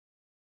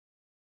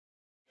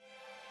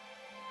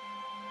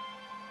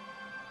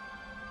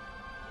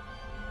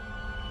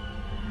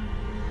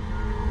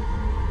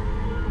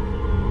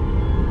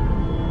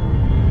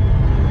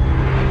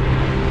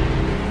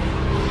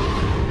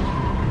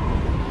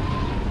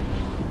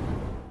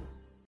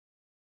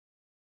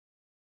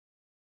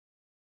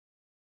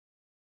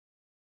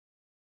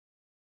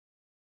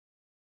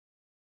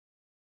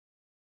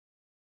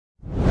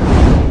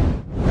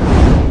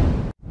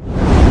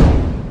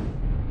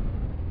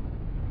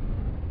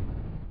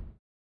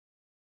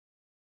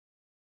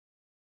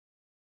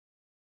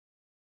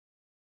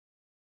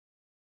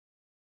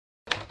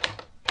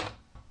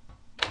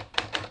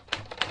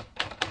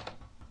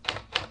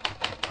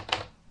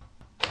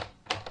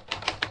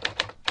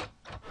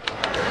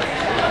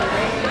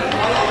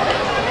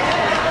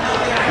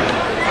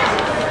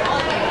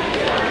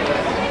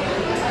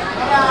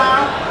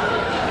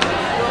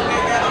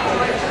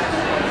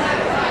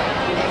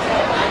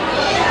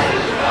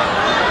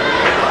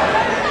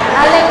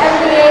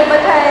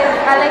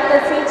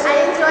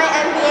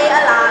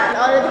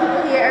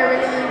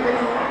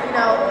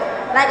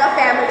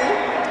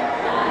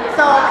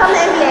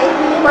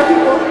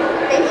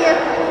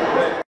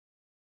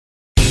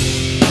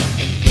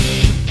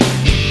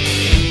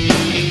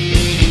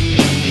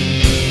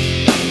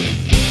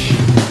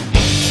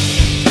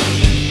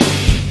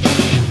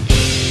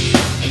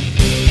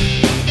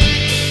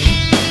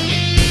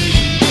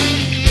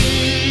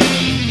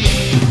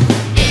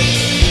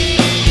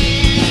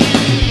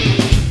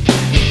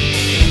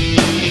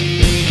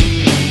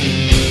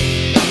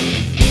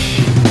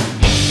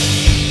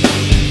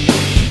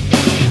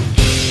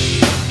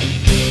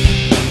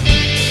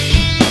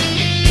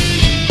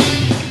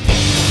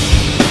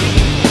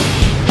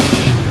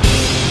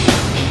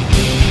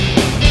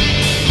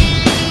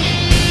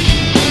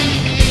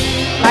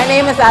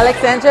name is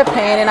Alexandra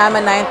Payne, and I'm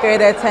a 9th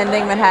grader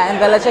attending Manhattan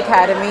Village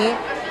Academy.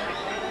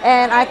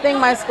 And I think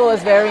my school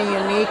is very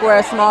unique. We're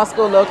a small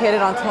school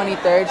located on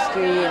 23rd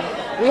Street.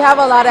 We have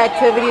a lot of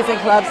activities and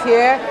clubs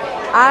here.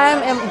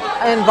 I'm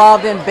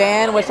involved in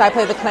band, which I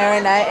play the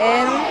clarinet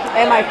in,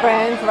 and my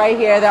friends right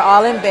here, they're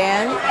all in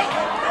band.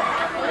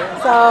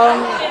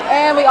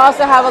 And we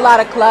also have a lot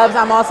of clubs.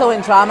 I'm also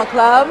in drama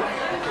club.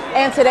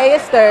 And today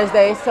is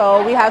Thursday,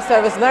 so we have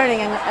service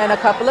learning in a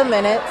couple of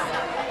minutes.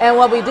 And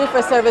what we do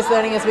for service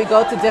learning is we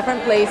go to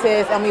different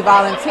places and we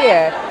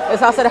volunteer.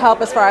 It's also to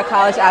help us for our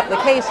college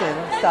application.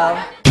 So,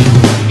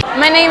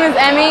 my name is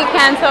Emmy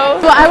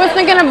Canto. So I was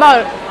thinking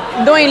about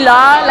doing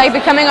law, like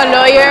becoming a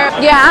lawyer.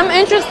 Yeah, I'm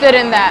interested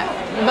in that.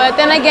 But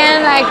then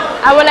again, like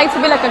I would like to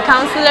be like a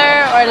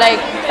counselor or like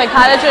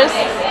psychologist.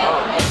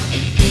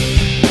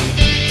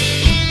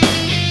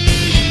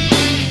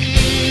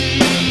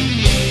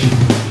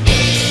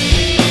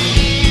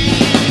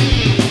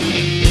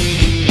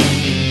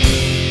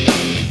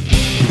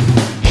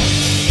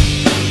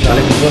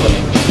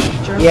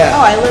 Yeah.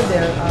 Oh, I live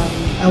there.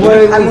 And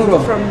where are I you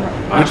moved from? from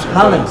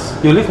Holland.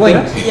 You live When?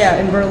 there? yeah,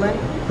 in Berlin.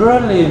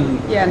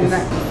 Berlin. Yeah, and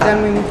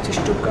then we moved to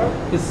Stuttgart.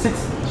 It's 6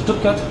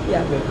 Stuttgart?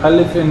 Yeah. I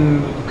live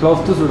in close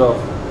Düsseldorf.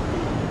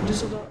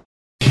 Düsseldorf.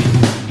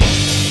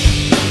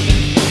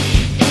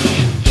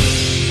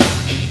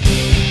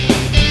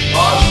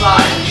 Law of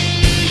sines.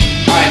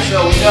 Alright, so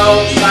we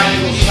know sine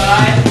equals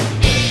sine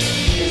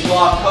is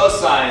law of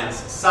cosines.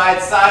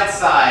 Side, side,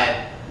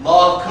 side.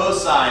 Law of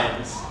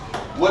cosines.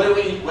 When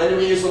do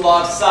we use the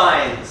law of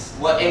sines?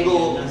 What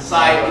angle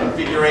side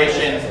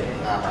configuration?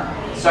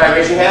 Sorry,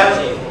 raise your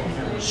hand.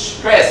 Shh,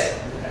 Chris.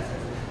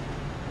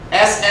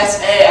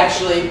 SSA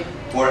actually,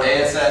 or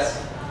ASS.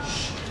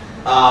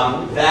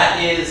 That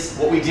is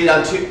what we did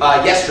on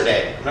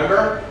yesterday.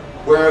 Remember?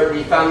 Where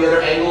we found the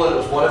other angle and it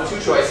was one of two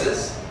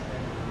choices.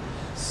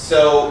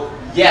 So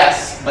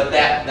yes, but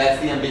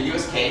that's the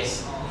ambiguous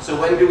case. So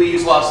when do we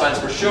use law of sines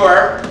for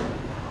sure?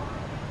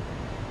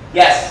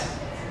 Yes.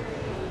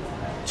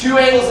 Two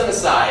angles in the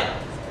side,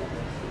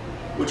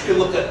 which could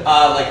look at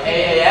like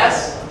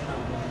AAS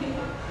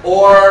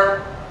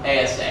or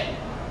ASA.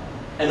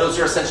 And those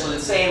are essentially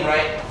the same,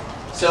 right?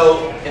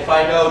 So if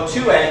I know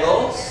two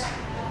angles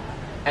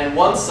and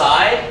one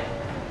side,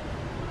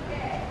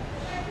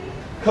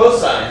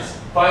 cosines,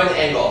 find the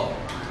angle.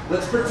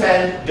 Let's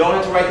pretend, don't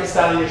have to write this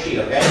down on your sheet,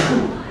 okay?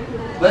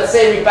 Let's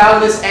say we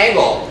found this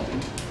angle.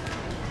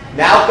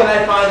 Now can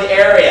I find the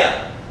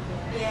area?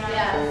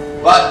 Yeah.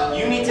 But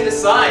you need to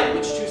decide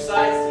which two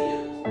sides to use.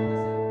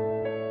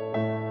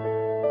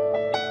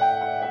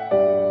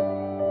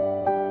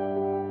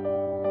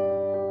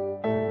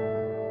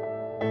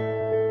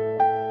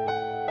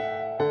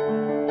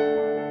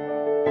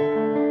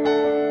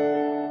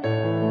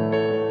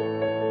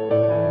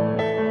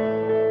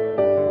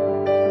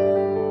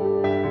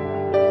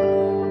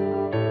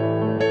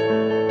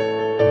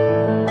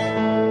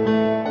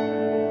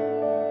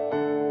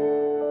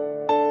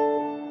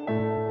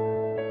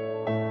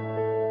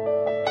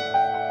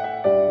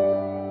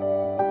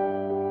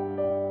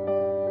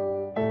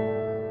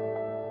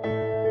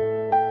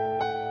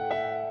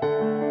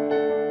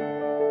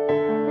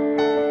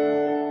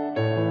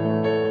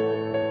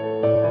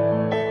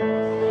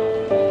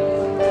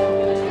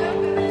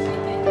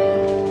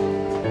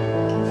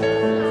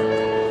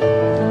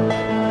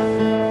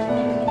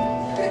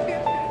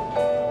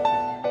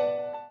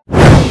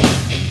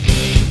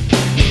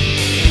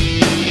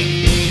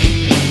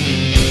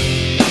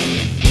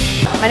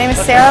 My name is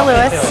Sarah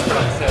Lewis,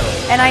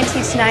 and I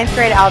teach 9th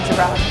grade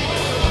algebra.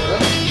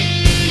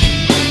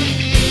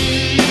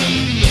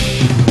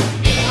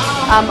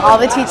 All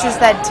the teachers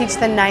that teach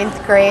the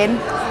 9th grade,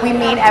 we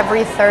meet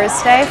every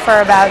Thursday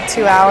for about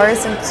 2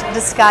 hours and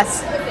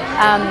discuss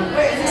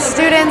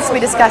students, we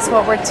discuss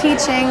what we're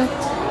teaching,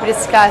 we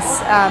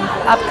discuss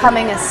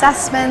upcoming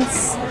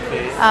assessments,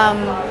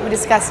 we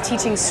discuss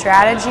teaching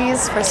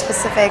strategies for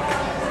specific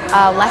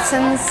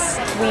lessons,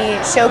 we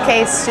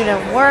showcase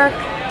student work.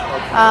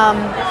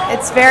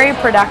 It's very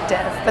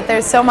productive, but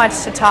there's so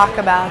much to talk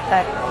about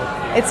that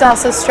it's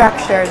also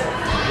structured,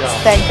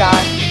 thank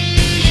God.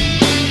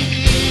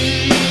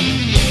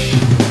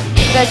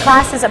 The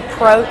classes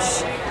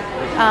approach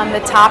the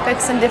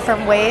topics in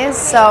different ways,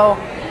 so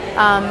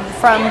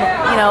from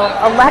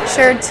a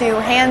lecture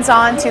to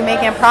hands-on to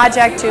making a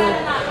project to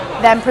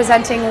them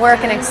presenting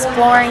work and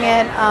exploring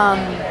it,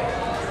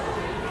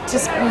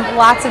 just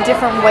lots of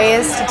different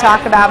ways to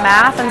talk about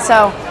math, and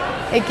so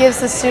it gives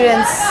the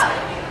students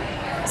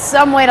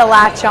some way to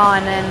latch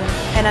on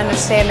and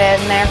understand it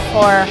and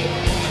therefore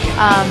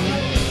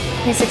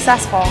be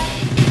successful.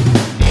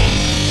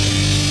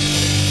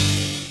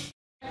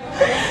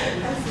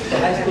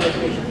 High school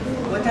education.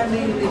 What time do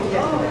you leave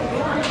yesterday?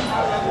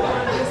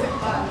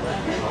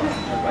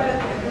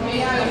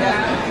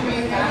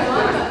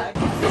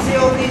 You see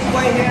all these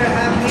white hair I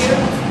have here?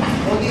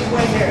 All these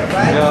white hair,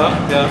 right?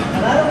 Yeah.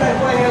 A lot of that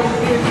white hair was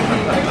here to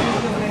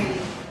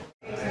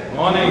be.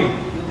 Morning.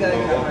 You guys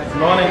have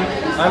Morning.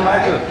 I'm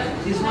Michael.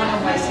 This is one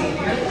of my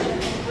seniors.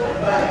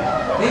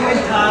 Name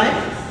and time.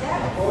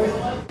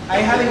 I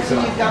haven't seen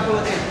you couple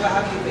of days. What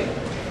have you been?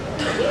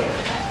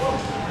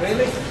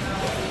 Really?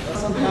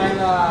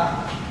 Sometimes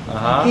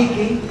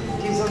kicking,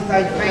 she's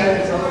sometimes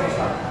fainting,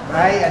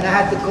 right? And I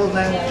had to call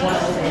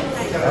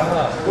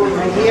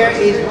 911. And here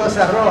is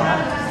Rosa Roja.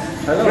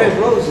 Hello. Red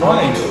Rose.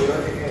 Morning.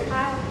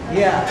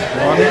 Yeah.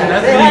 Morning.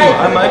 Nice to meet you.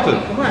 I'm Michael.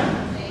 Come on.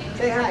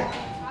 Say hi.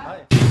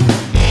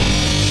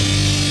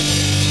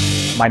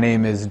 My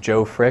name is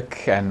Joe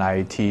Frick and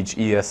I teach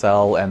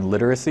ESL and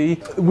literacy.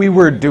 We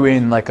were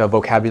doing like a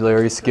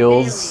vocabulary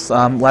skills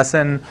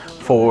lesson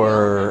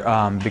for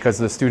because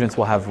the students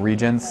will have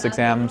Regents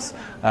exams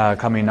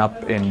coming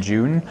up in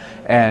June,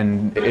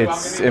 and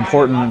it's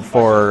important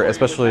for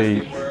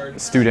especially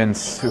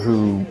students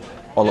who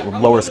are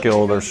lower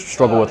skilled or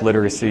struggle with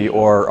literacy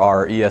or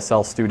are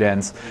ESL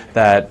students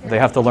that they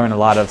have to learn a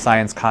lot of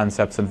science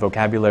concepts and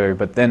vocabulary,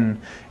 but then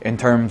in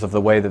terms of the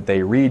way that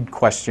they read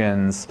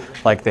questions,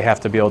 like they have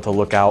to be able to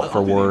look out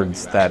for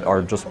words that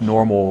are just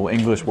normal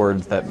English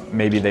words that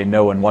maybe they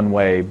know in one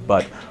way,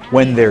 but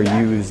when they're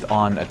used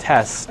on a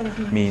test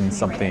means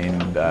something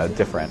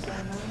different.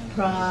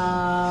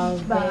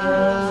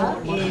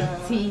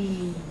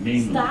 Probability.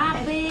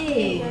 Stop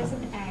it.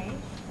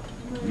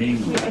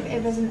 If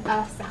it was an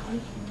sound.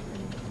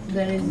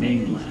 There is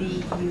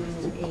B-U-A.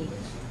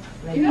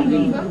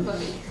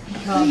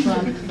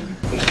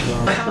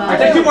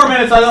 Take 2 more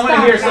minutes. I want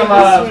to hear some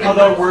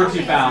other words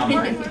you found.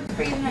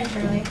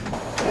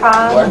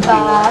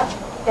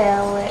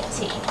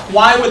 Probability.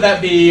 Why would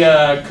that be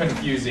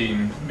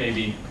confusing,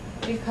 maybe?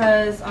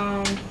 Because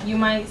you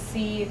might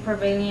see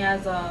prevailing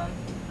as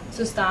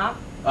to stop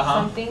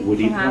something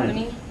from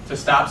happening. To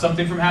stop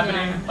something from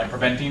happening? Like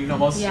preventing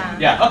almost? Yeah.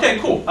 Yeah, okay,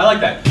 cool. I like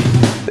that.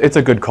 It's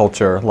a good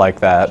culture like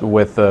that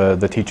with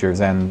the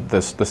teachers and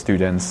the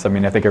students. I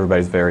mean, I think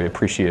everybody's very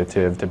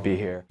appreciative to be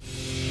here.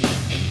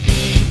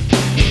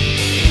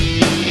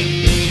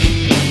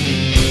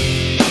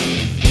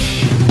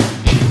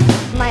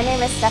 My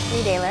name is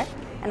Stephanie Daler,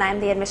 and I'm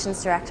the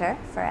admissions director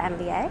for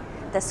MBA.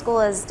 The school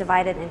is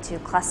divided into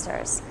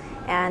clusters,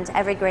 and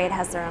every grade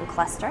has their own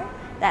cluster.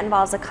 That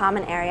involves a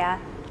common area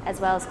as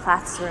well as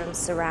classrooms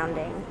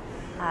surrounding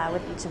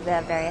with each of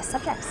the various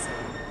subjects.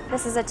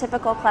 This is a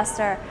typical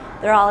cluster.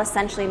 They're all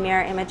essentially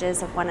mirror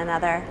images of one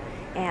another,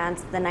 and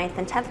the 9th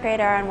and 10th grade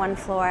are on one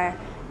floor,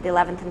 the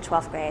 11th and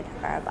 12th grade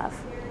are above.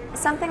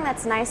 Something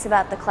that's nice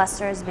about the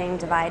clusters being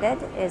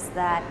divided is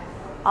that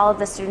all of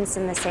the students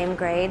in the same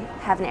grade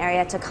have an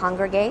area to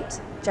congregate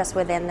just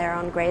within their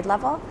own grade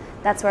level.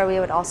 That's where we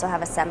would also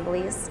have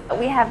assemblies.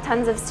 We have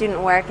tons of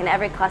student work in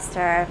every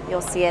cluster.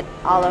 You'll see it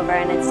all over,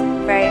 and it's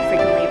very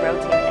frequently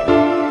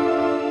rotated.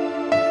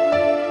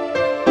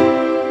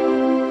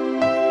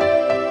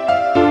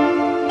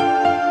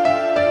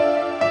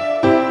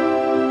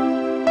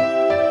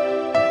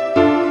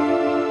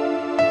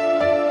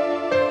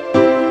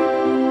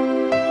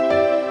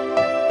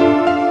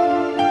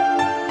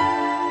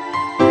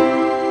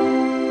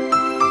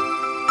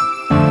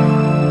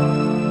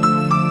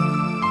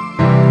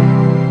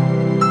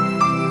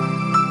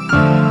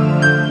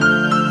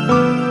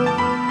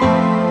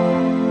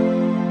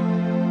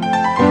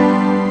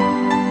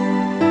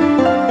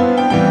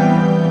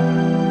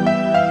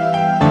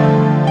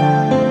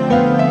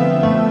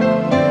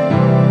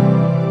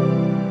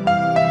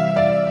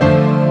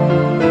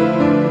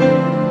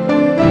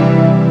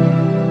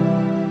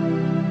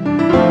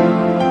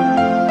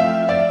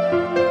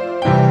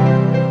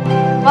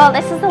 Well,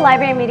 this is the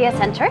Library Media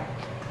Center.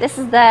 This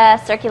is the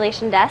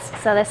circulation desk,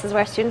 so this is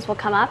where students will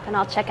come up and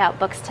I'll check out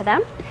books to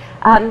them.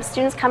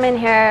 Students come in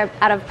here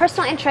out of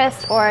personal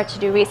interest or to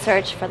do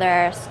research for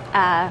their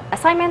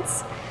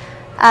assignments.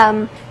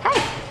 Hi,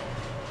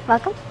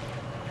 welcome.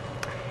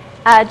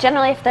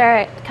 Generally, if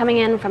they're coming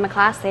in from a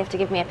class, they have to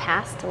give me a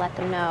pass to let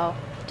me know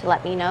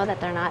that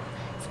they're not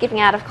skipping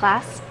out of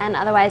class, and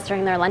otherwise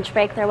during their lunch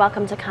break they're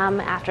welcome to come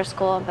after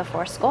school and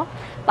before school.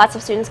 Lots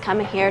of students come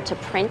in here to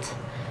print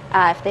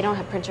if they don't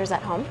have printers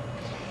at home.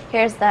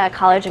 Here's the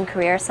college and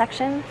career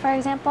section, for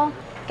example.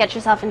 Get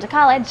yourself into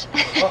college.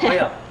 Oh,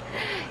 yeah.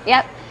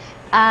 Yep.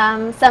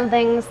 Some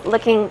things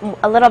looking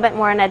a little bit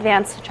more in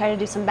advance to try to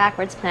do some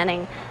backwards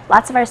planning.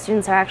 Lots of our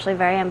students are actually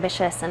very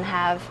ambitious and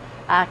have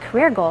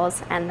career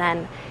goals, and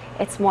then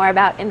it's more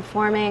about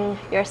informing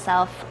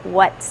yourself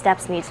what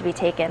steps need to be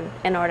taken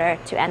in order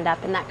to end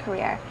up in that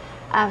career.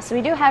 So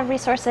we do have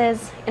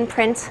resources in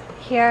print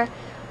here.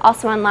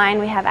 Also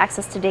online, we have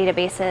access to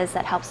databases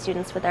that help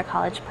students with their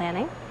college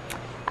planning.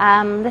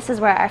 This is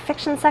where our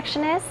fiction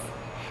section is,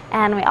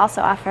 and we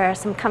also offer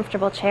some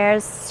comfortable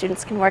chairs.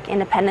 Students can work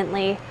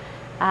independently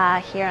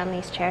here on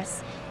these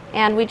chairs.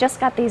 And we just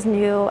got these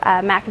new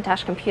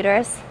Macintosh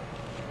computers,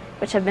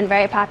 which have been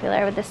very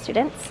popular with the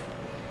students.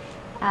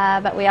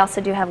 But we also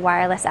do have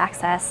wireless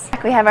access.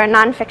 We have our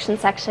nonfiction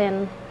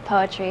section,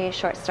 poetry,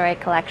 short story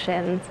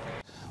collections.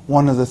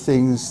 One of the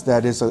things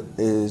that is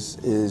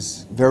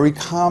very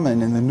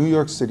common in the New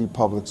York City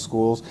public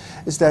schools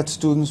is that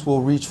students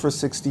will reach for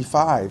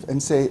 65 and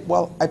say,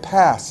 well, I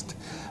passed.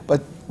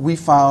 But we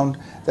found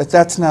that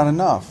that's not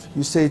enough.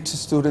 You say to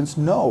students,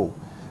 no,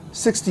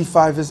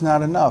 65 is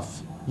not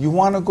enough. You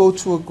want to go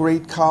to a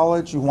great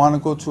college, you want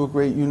to go to a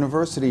great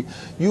university,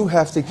 you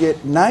have to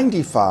get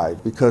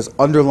 95, because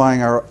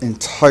underlying our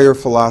entire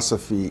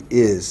philosophy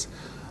is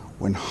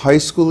when high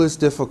school is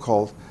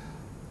difficult,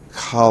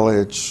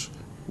 college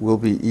will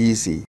be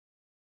easy.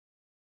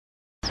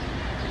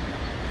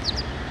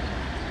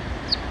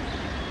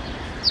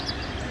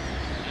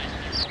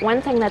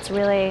 One thing that's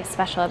really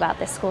special about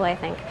this school, I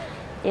think,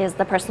 is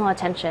the personal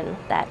attention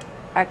that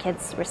our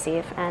kids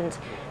receive, and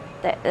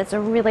it's a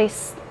really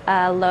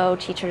low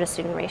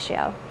teacher-to-student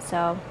ratio.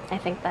 So I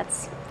think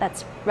that's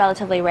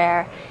relatively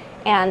rare.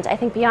 And I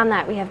think beyond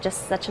that, we have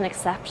just such an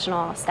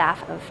exceptional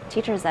staff of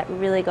teachers that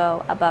really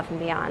go above and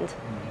beyond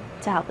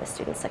to help the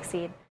students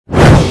succeed.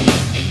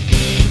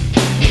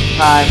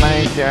 Hi, my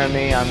name is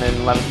Jeremy. I'm in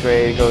 11th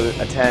grade,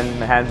 attend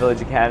Manhattan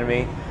Village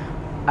Academy.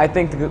 I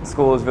think the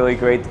school is really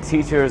great. The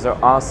teachers are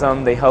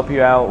awesome. They help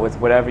you out with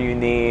whatever you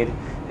need.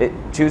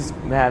 Choose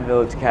Manhattan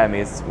Village Academy.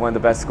 It's one of the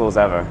best schools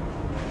ever.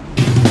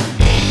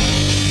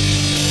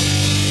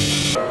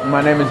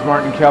 My name is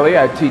Martin Kelly.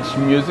 I teach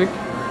music.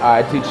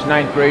 I teach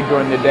 9th grade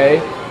during the day,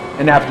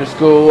 and after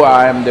school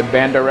I am the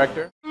band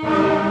director.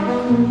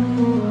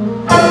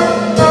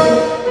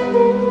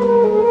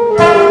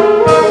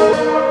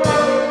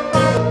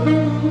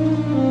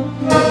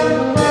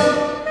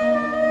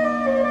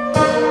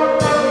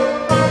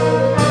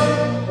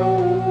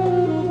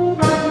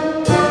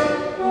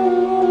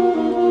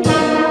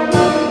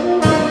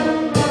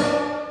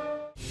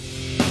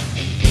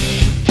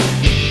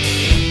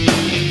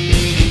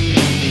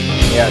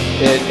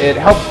 It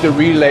helps the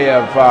relay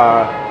of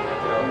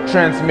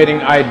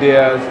transmitting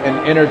ideas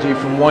and energy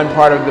from one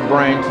part of the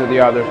brain to the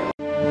other.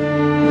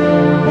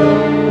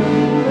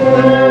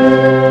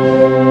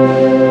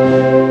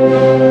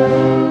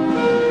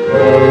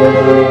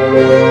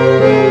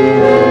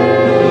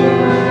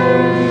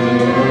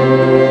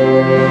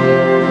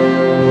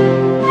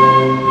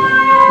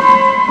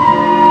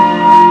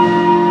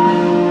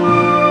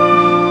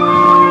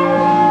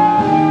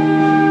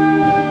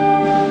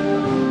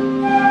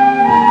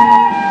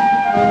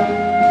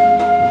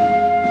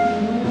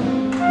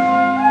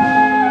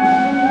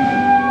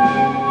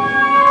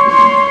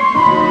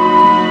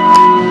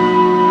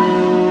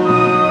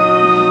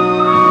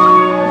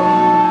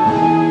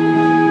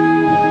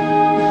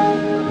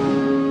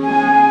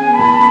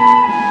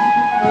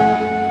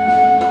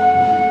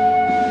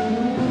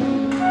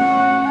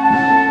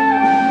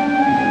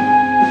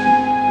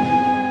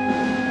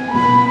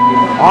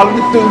 All of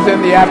the students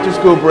in the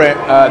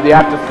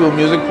after-school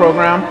music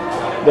program,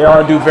 they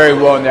all do very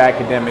well in their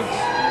academics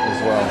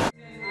as well.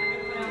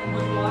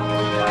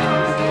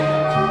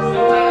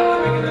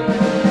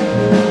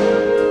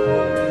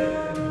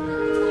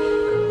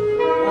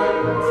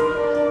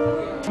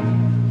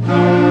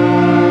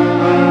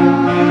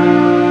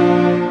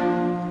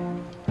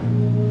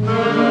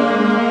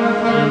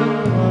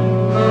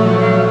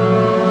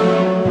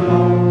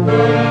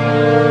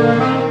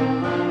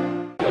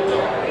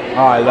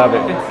 Oh, I love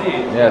it.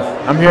 Yes,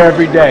 I'm here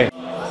every day.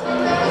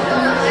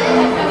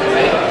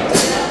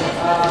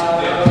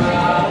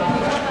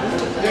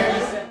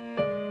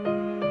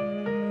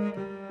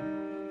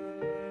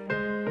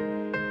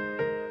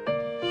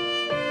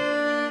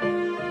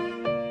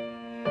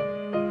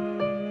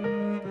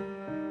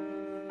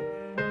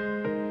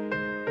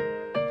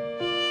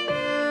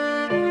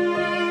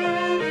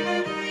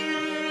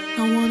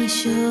 I wanna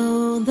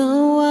show the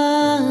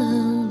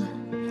world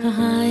how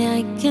high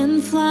I can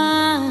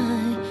fly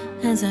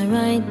as I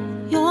write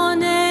your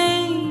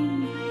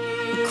name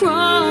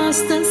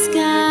across the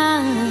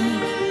sky.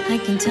 I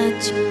can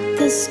touch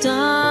the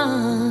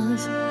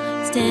stars,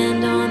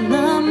 stand on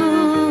the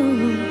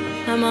moon.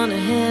 I'm on a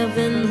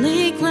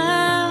heavenly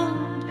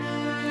cloud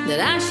that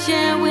I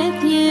share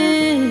with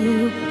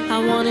you. I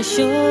wanna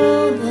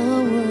show the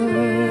world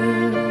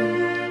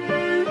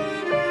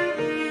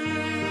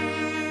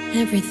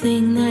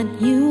everything that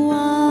you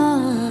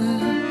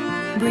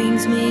are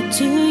brings me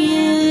to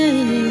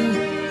you,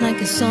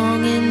 like a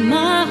song in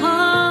my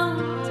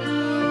heart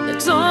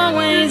that's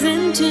always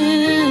in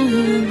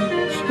tune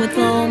with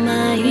all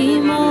my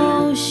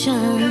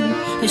emotion.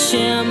 I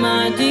share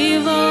my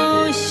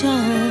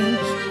devotion.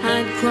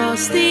 I'd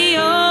cross the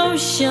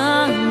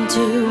ocean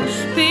to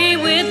be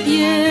with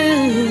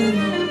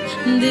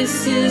you.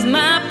 This is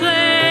my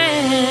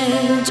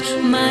pledge,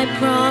 my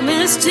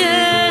promise to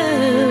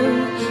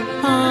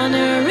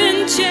honor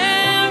and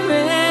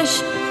cherish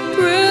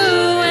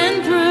through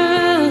and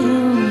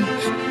through.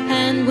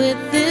 And with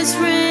this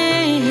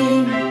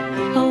ring,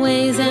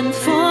 always and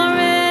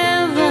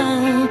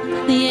forever,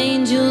 the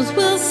angels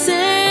will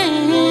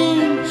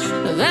sing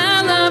of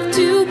our love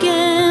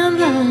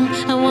together.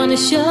 I want to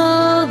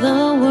show